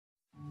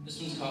This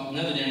one's called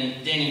another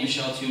Danny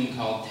Michel tune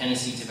called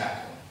Tennessee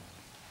Tobacco.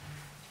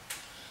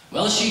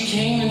 Well, she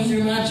came in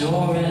through my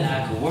doorway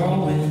like a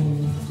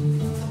whirlwind,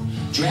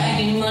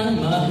 dragging mud and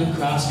mud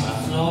across my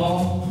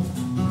floor.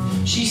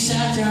 She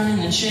sat down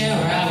in the chair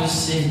where I was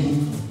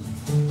sitting.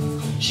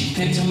 She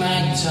picked up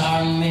my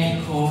guitar and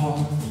made a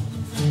chord.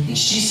 And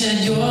she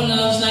said, your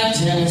love's like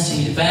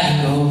Tennessee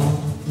tobacco,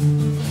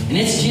 and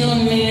it's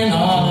killing me and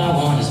all I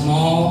want is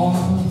more.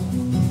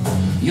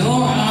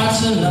 Your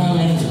heart's a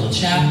lonely little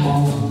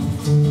chapel,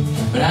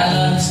 but I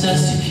love its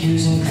dusty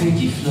pews and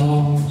creaky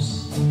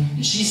floors.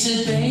 And she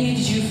said, babe,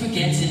 did you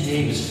forget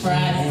today was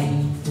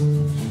Friday?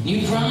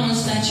 You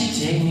promised that you'd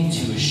take me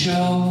to a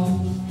show.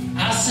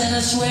 I said,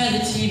 I swear the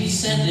TV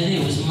said that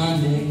it was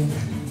Monday.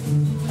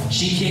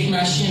 She kicked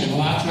my shin and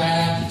walked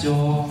right out the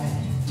door.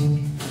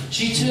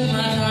 She took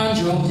my car and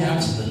drove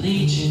down to the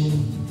Legion,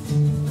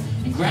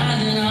 and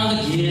grinding all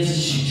the gears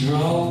as she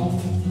drove.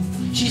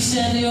 She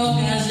said, the old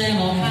guys, they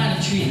know how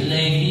to treat a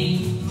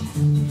lady.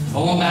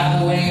 Oh, and by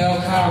the way, your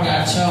car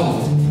got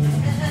towed.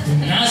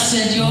 And I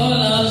said, your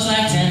love's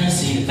like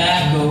Tennessee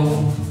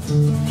tobacco,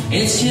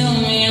 it's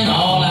killing me and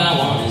all I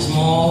want is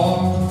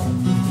more.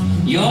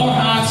 Your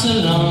heart's a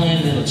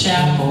lonely little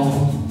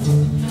chapel,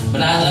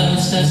 but I love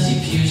its dusty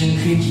pews and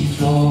creaky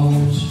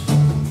floors.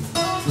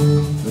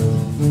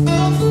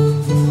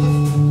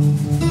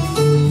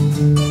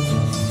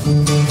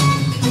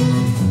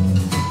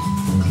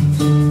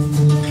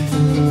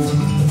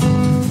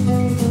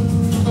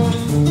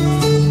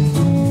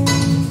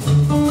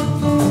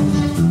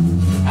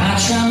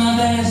 I try my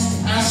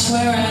best, I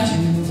swear I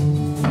do,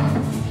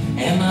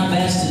 and my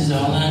best is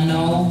all I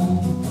know.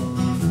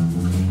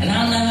 And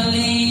I'll never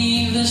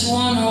leave this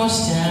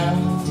one-horse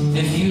town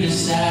if you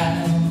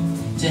decide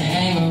to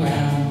hang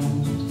around.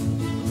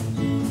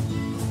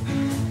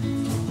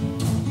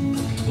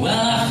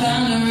 Well, I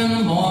found her in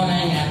the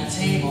morning at the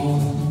table,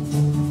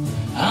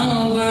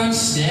 hungover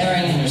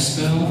staring in her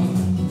spoon.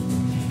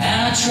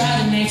 And I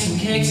tried to make some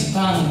cakes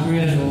upon the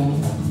griddle.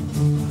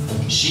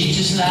 She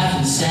just laughed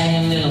and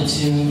sang a little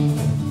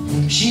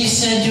tune. She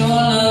said, your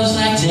love's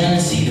like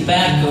Tennessee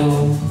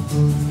tobacco,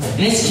 and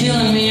it's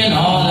killing me and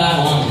all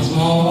I want is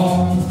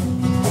more.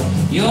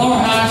 Your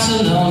heart's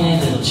a lonely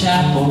little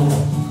chapel,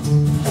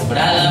 but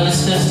I love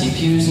its dusty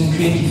pews and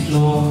creaky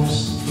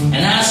floors.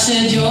 And I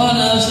said, your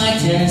love's like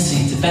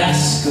Tennessee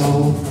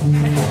Tabasco,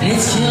 and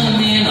it's killing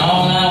me and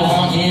all I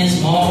want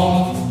is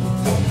more.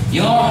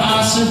 Your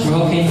heart's a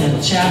broken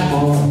little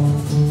chapel,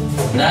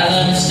 but I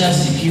love its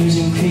dusty pews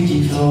and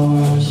creaky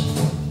floors.